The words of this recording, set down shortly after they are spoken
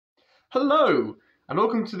Hello, and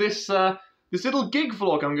welcome to this this little gig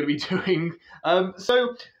vlog I'm going to be doing. So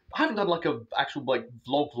I haven't done like a actual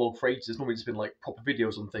vlog for ages. It's normally just been like proper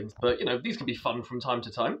videos on things, but you know these can be fun from time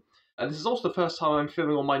to time. And this is also the first time I'm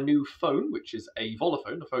filming on my new phone, which is a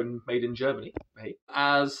Volaphone, a phone made in Germany. Hey,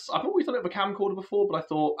 as I've always done it with a camcorder before, but I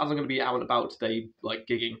thought as I'm going to be out and about today, like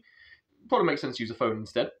gigging, probably makes sense to use a phone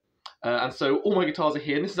instead. And so all my guitars are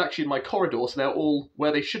here, and this is actually in my corridor, so they're all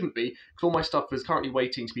where they shouldn't be, because all my stuff is currently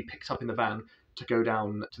waiting to be picked up in the van to go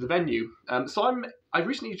down to the venue. I've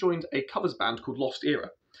recently joined a covers band called Lost Era,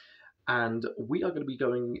 and we are going to be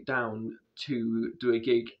going down to do a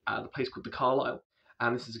gig at a place called the Carlisle,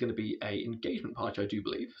 and this is going to be an engagement party, I do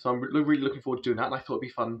believe. So I'm really looking forward to doing that, and I thought it'd be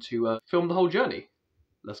fun to film the whole journey.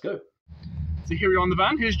 Let's go. So here we are in the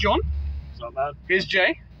van. Here's John. What's up, man? Here's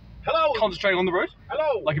Jay. Hello! Concentrating on the road.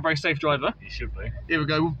 Hello! Like a very safe driver. You should be. Here we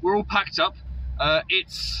go. We're all packed up.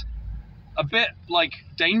 It's a bit like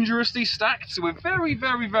dangerously stacked, so we're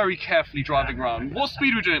very carefully driving around. What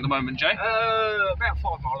speed are we doing at the moment, Jay? About 5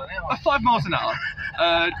 miles an hour. 5 miles an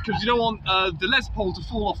hour. Because you don't want the Les Paul to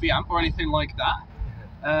fall off the amp or anything like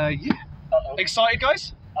that. Yeah. Excited,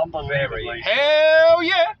 guys? Unbelievably. Hell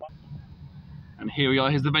yeah! And here we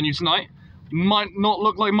are. Here's the venue tonight. Might not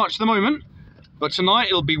look like much at the moment, but tonight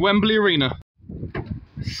it'll be Wembley Arena.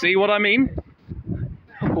 See what I mean?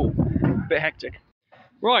 Oh, bit hectic.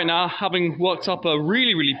 Right now, having worked up a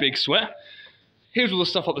really big sweat, here's all the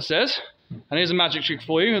stuff up the stairs, and here's a magic trick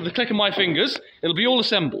for you. With the click of my fingers, it'll be all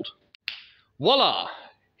assembled. Voila!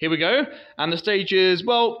 Here we go, and the stage is,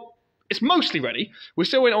 well, it's mostly ready. We're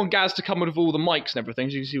still waiting on Gaz to come with all the mics and everything.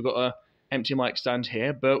 As you can see, we've got a empty mic stand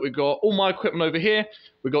here, but we've got all my equipment over here.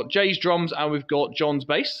 We've got Jay's drums and we've got John's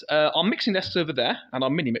bass. Our mixing desk's over there, and our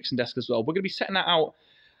mini mixing desk as well. We're going to be setting that out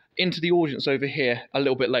into the audience over here a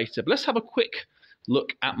little bit later. But let's have a quick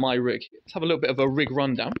look at my rig. Let's have a little bit of a rig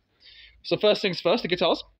rundown. So first things first, the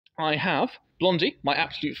guitars. I have Blondie, my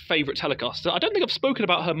absolute favourite Telecaster. I don't think I've spoken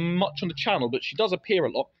about her much on the channel, but she does appear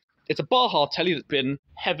a lot. It's a Baja Telly that's been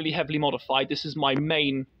heavily modified. This is my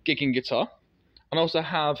main gigging guitar. And I also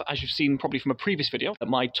have, as you've seen probably from a previous video,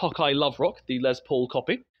 my Tokai Love Rock, the Les Paul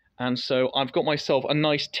copy. And so I've got myself a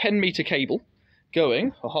nice 10-meter cable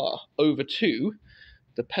going over to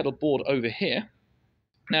the pedal board over here.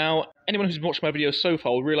 Now, anyone who's watched my videos so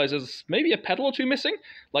far will realise there's maybe a pedal or two missing,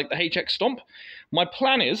 like the HX Stomp. My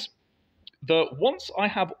plan is that once I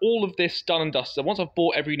have all of this done and dusted, once I've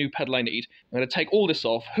bought every new pedal I need, I'm going to take all this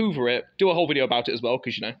off, hoover it, do a whole video about it as well,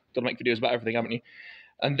 because, you know, got to make videos about everything, haven't you?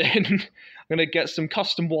 And then I'm going to get some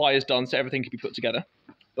custom wires done so everything can be put together.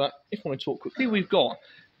 But if I want to talk quickly, we've got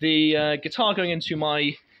the guitar going into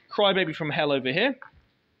my Crybaby from Hell over here.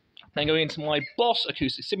 Then going into my Boss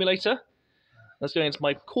acoustic simulator. That's going into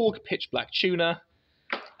my Korg Pitch Black tuner.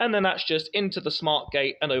 And then that's just into the Smart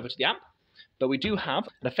Gate and over to the amp. But we do have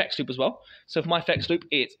an effects loop as well. So for my effects loop,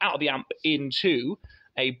 it's out of the amp into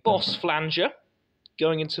a Boss flanger,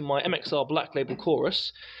 going into my MXR Black Label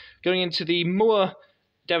chorus, going into the Moore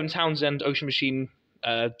Devon Townsend Ocean Machine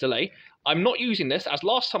delay. I'm not using this, as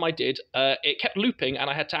last time I did, it kept looping and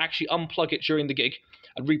I had to actually unplug it during the gig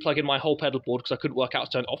and replug in my whole pedal board because I couldn't work out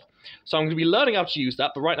to turn it off. So I'm going to be learning how to use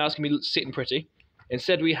that, but right now it's going to be sitting pretty.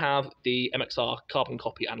 Instead we have the MXR Carbon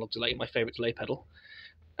Copy Analog Delay, my favourite delay pedal.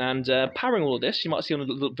 And powering all of this, you might see on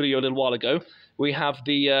a video a little while ago, we have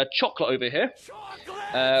the Chocolate over here.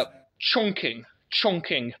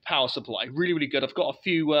 Chonking power supply, really good. I've got a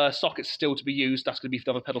few sockets still to be used. That's going to be for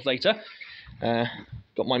the other pedals later.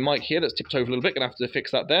 Got my mic here that's tipped over a little bit. Gonna have to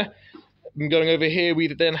fix that there. And going over here,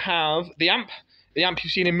 we then have the amp. The amp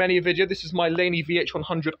you've seen in many a video. This is my Laney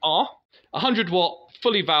VH100R, 100-watt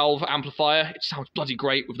fully valve amplifier. It sounds bloody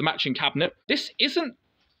great with the matching cabinet. This isn't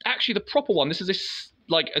actually the proper one. This is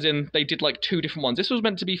like, as in they did like 2 different ones. This was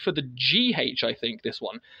meant to be for the GH, I think. This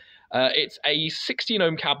one. It's a 16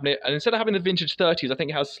 ohm cabinet, and instead of having the vintage 30s, I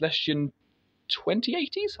think it has Celestion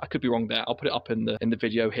 2080s. I could be wrong there. I'll put it up in the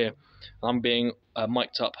video here. I'm being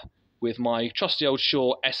mic'd up with my trusty old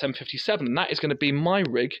Shure SM57, and that is going to be my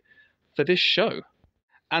rig for this show.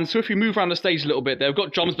 And so if we move around the stage a little bit, they've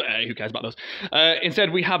got drums, but hey, who cares about those?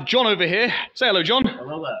 Instead, we have John over here. Say hello, John.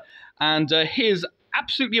 Hello there. And his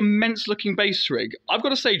absolutely immense looking bass rig. I've got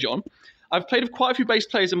to say, John, I've played with quite a few bass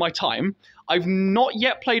players in my time. I've not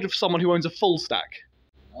yet played with someone who owns a full stack.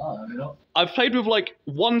 Oh, have you not? I've played with like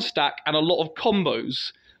 1 stack and a lot of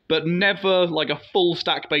combos, but never like a full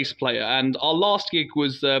stack bass player. And our last gig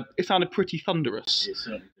was, it sounded pretty thunderous. It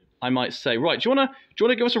certainly did. I might say. Right, do you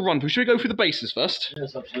wanna give us a run through? Should we go through the basses first?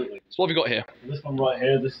 Yes, absolutely. So what have we got here? This one right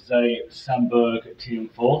here, this is a Sandberg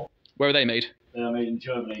TM4. Where are they made? They are made in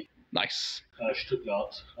Germany. Nice.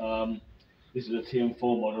 Stuttgart. This is a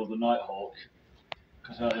TM4 model, the Nighthawk.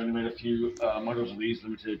 Because I only made a few models of these,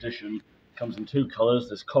 limited edition. Comes in two colours.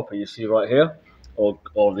 There's copper you see right here, or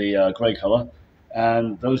the grey colour.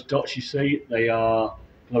 And those dots you see, they are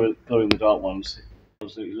glow in the dark ones.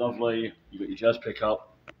 Absolutely lovely. You've got your jazz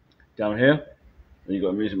pickup down here. Then you've got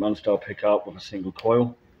a Music Man style pickup with a single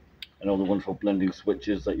coil. And all the wonderful blending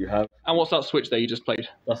switches that you have. And what's that switch there you just played?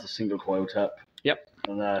 That's a single coil tap. Yep.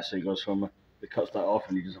 And there, so it goes from, it cuts that off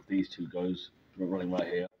and you just have these two goes running right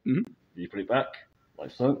here. You put it back, like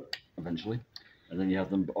so, eventually. And then you have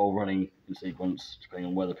them all running in sequence, depending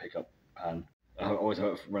on where the pickup pan. I always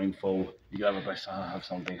have it running full. You can have a best have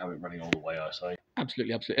something, have it running all the way, I say.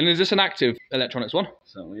 Absolutely, absolutely. And is this an active electronics one?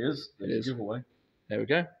 Certainly is. It is. Giveaway. There we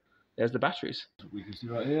go. There's the batteries. We can see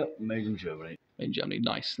right here, made in Germany. Made in Germany.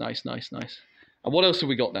 Nice, nice, nice, nice. And what else have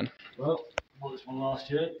we got then? Well, I bought this one last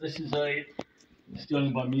year. This is a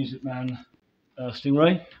Sterling by Music Man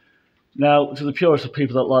Stingray. Now, to the purest of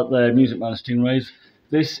people that like their Music Man Stingrays,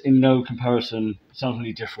 this in no comparison sounds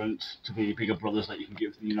really different to the bigger brothers that you can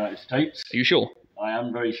get from the United States. Are you sure? I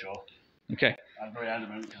am very sure. Okay. I'm very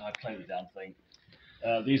adamant because I play the damn thing.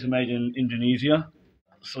 These are made in Indonesia.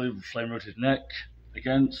 Solid flame rotated neck.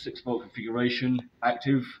 Again, 6-volt configuration,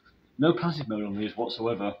 active. No passive mode on these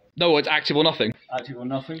whatsoever. No, it's active or nothing. Active or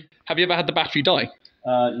nothing. Have you ever had the battery die?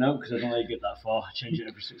 No, because I don't let it get that far. I change it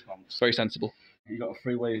every 6 months. Very sensible. You've got a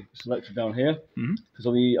freeway selector down here. Because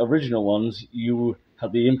on the original ones, you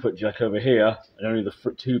had the input jack over here and only the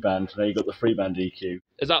 2-band. Now you've got the 3-band EQ.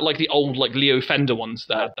 Is that like the old like Leo Fender ones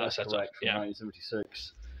that are set up? Yeah.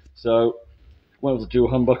 1976. So, went with the dual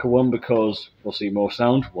humbucker one because obviously more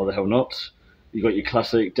sound. Why the hell not? You got your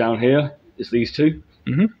classic down here. It's these two.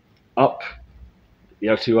 Up, you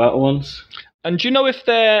have 2 outer ones. And do you know if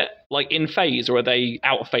they're like in phase or are they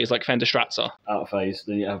out of phase like Fender Strats are? Out of phase.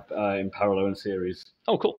 Then you have in parallel and series.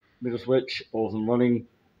 Oh, cool. Middle switch, all of them running.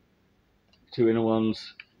 2 inner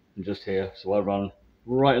ones, and just here. So I run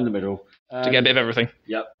right in the middle. To get a bit of everything.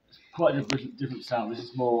 Yep. It's quite a different sound. This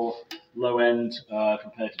is more low end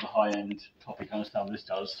compared to the high end toppy kind of sound this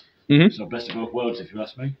does. So best of both worlds, if you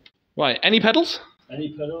ask me. Right. Any pedals?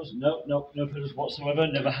 Any pedals? No pedals whatsoever.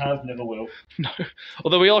 Never have, never will. No.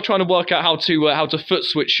 Although we are trying to work out how to foot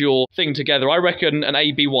switch your thing together. I reckon an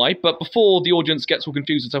ABY. But before the audience gets all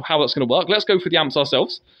confused as to how that's going to work, let's go for the amps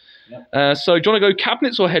ourselves. Yep. So do you want to go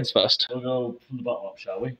cabinets or heads first? We'll go from the bottom up,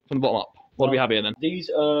 shall we? From the bottom up. What do we have here then? These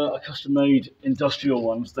are custom-made industrial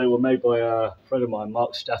ones. They were made by a friend of mine,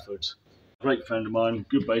 Mark Stafford. Great friend of mine,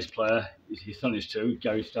 good bass player. His son is too,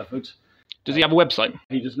 Gary Stafford. Does he have a website?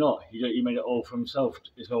 He does not. He made it all for himself.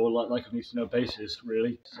 It's all like a needs to know basis,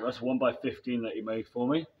 really. So that's a 1x15 that he made for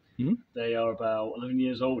me. They are about 11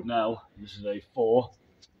 years old now. This is a 4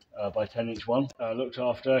 by 10-inch one. Looked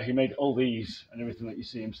after. He made all these and everything that you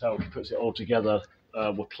see himself. He puts it all together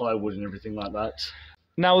with plywood and everything like that.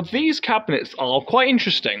 Now, these cabinets are quite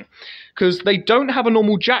interesting because they don't have a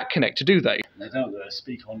normal jack connector, do they? They don't. They're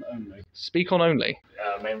speak-on only. Speak-on only?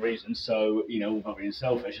 Main reason. So, without being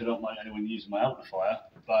selfish, I don't mind anyone using my amplifier,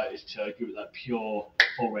 but it's to give it that pure,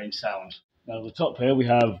 full-range sound. Now, at the top here, we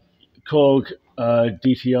have Korg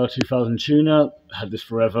DTR 2000 tuner. I had this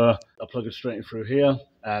forever. I plug it straight in through here,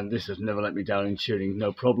 and this has never let me down in tuning,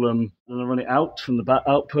 no problem. Then I run it out from the back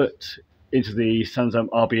output into the Sanzam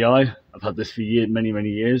RBI. I've had this for many, many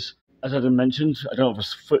years. As I mentioned, I don't have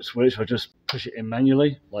a foot switch. I just push it in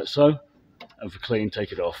manually, like so, and for clean,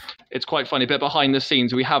 take it off. It's quite funny, but behind the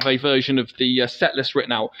scenes, we have a version of the set list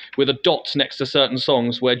written out with a dot next to certain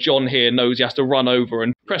songs where John here knows he has to run over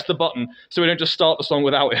and press the button so we don't just start the song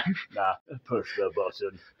without him. Nah, push the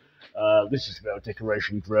button. This is a bit of a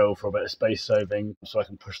decoration drill for a bit of space saving so I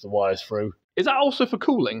can push the wires through. Is that also for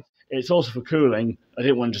cooling? It's also for cooling. I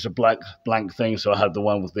didn't want just a blank thing, so I had the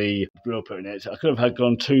one with the drill put in it. I could have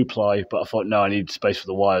gone 2-ply, but I thought, no, I need space for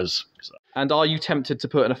the wires. So. And are you tempted to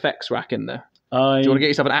put an effects rack in there? Do you want to get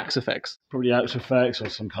yourself an Axe Effects? Probably Axe Effects or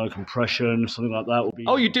some kind of compression, something like that. Would be.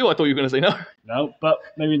 Oh, you do? I thought you were going to say no. No, but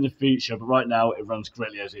maybe in the future. But right now, it runs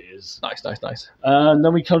greatly as it is. Nice, nice, nice. And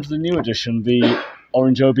then we come to the new edition, the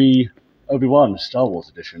Orange Obi-Wan Star Wars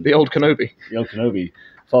edition. The old Kenobi. The old Kenobi.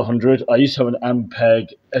 500. I used to have an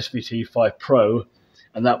Ampeg SVT 5 Pro,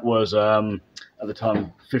 and that was, at the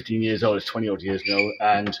time, 15 years old. It's 20 odd years now.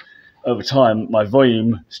 And over time, my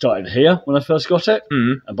volume started here when I first got it.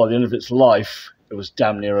 And by the end of its life, it was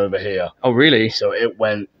damn near over here. Oh, really? So it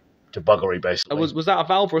went to buggery, basically. Was that a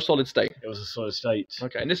valve or a solid state? It was a solid state.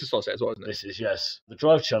 Okay, and this is solid state as well, isn't it? This is, yes. The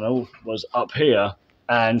drive channel was up here,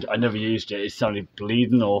 and I never used it. It sounded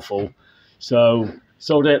bleeding awful. So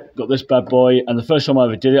sold it, got this bad boy, and the first time I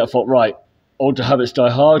ever did it, I thought, right, old habits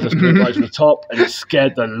die hard. Let's go right to the top, and it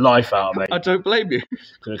scared the life out of me. I don't blame you.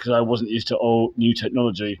 Because I wasn't used to all new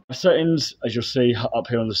technology. Settings, as you'll see up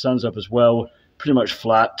here on the stanza up as well, pretty much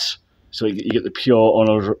flat. So you get the pure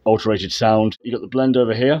unalterated sound. You got the blend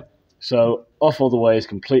over here. So off all the way is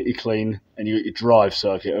completely clean, and you got your drive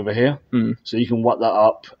circuit over here. So you can whack that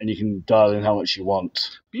up, and you can dial in how much you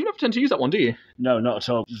want. But you never tend to use that one, do you? No, not at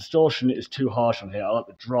all. The distortion is too harsh on here. I like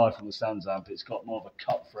the drive from the Sounds amp. It's got more of a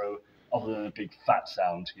cut through, other than a big fat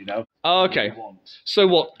sound, you know? Oh, okay. So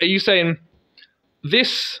what, are you saying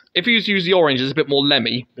this, if you use the orange, is a bit more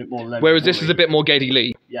lemmy, whereas this is a bit more Geddy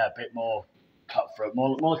Lee? Yeah, a bit more cutthroat,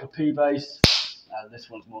 more like a P bass, and this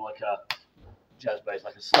one's more like a jazz bass,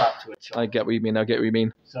 like a slap to it. I get what you mean, I get what you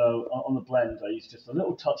mean. So on the blend, I use just a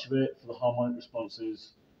little touch of it for the harmonic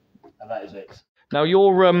responses, and that is it. Now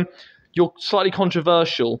you're slightly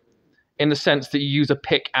controversial in the sense that you use a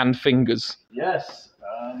pick and fingers. Yes.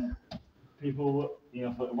 People, you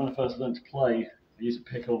know, when I first learned to play, I used a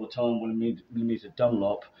pick all the time, 1mm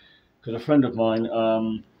Dunlop, because a friend of mine,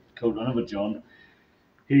 called another John,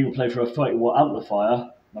 he would play for a 30-watt amplifier.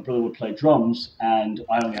 My brother would play drums, and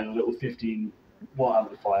I only had a little 15-watt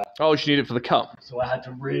amplifier. Oh, you need it for the cut. So I had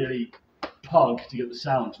to really pug to get the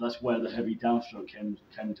sound. So that's where the heavy downstroke came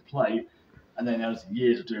into play. And then as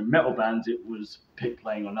years of doing metal bands, it was pick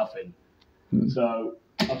playing or nothing. So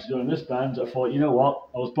after doing this band, I thought, you know what?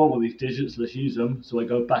 I was born with these digits, let's use them. So I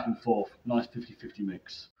go back and forth. Nice 50-50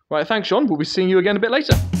 mix. Right, thanks, Sean. We'll be seeing you again a bit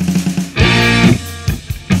later.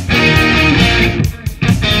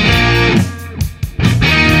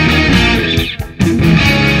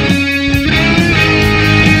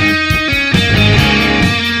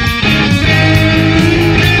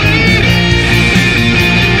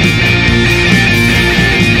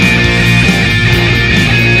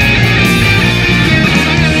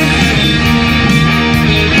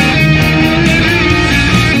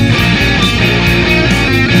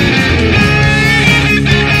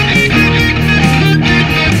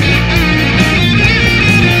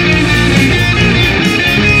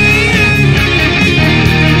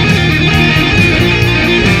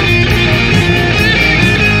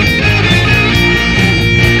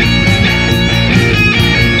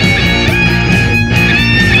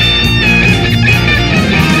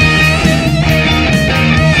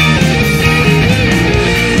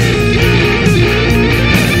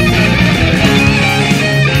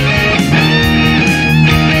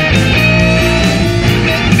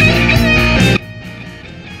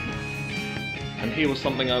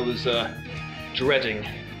 Something I was dreading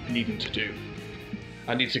needing to do.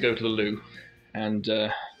 I need to go to the loo, and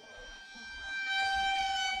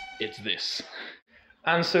it's this.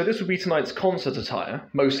 And so this would be tonight's concert attire,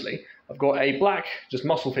 mostly. I've got a black, just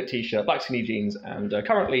muscle fit t-shirt, black skinny jeans, and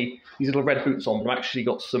currently these little red boots on, but I've actually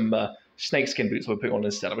got some snakeskin boots I'm putting on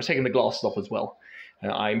instead. I was taking the glasses off as well.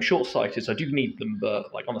 I'm short-sighted, so I do need them,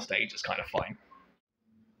 but like on the stage it's kind of fine.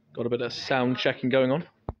 Got a bit of sound checking going on.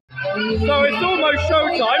 So it's almost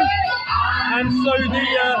showtime, and so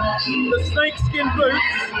the snakeskin boots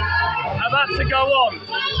have had to go on.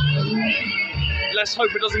 Let's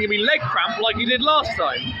hope it doesn't give me leg cramp like you did last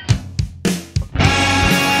time.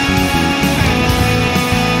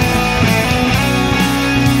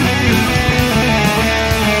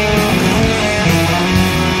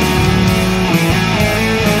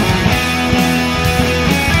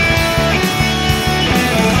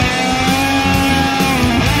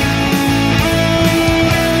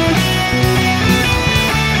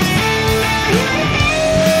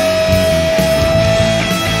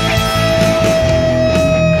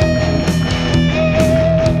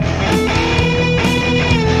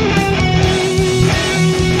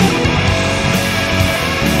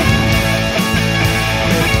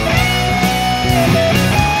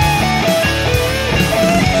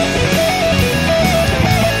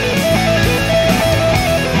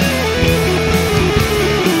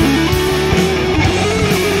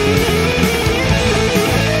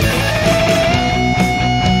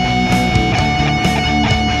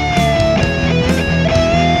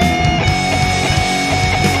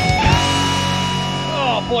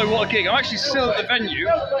 I'm actually still at the venue.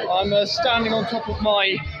 I'm standing on top of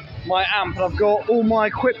my amp, and I've got all my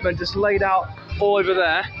equipment just laid out all over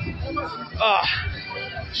there.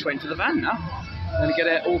 Just waiting for the van now. I'm going to get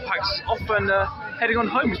it all packed off and heading on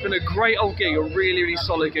home. It's been a great old gig, a really, really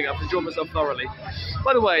solid gig. I've enjoyed myself thoroughly.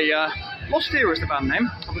 By the way, Lost Era is the band name.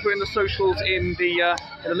 I'll be putting the socials in the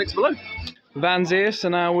links below. The van's here, so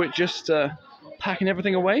now we're just packing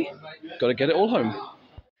everything away. Got to get it all home.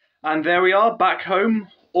 And there we are, back home,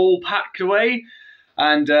 all packed away.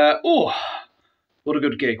 And, What a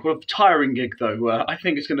good gig. What a tiring gig, though. I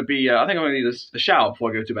think it's going to be, I think I'm going to need a shower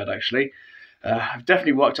before I go to bed, actually. I've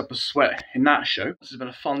definitely worked up a sweat in that show. This has been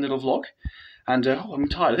a fun little vlog. And I'm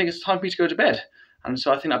tired. I think it's time for me to go to bed. And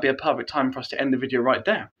so I think that'd be a perfect time for us to end the video right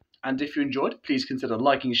there. And if you enjoyed, please consider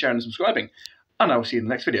liking, sharing, and subscribing. And I will see you in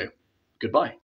the next video. Goodbye.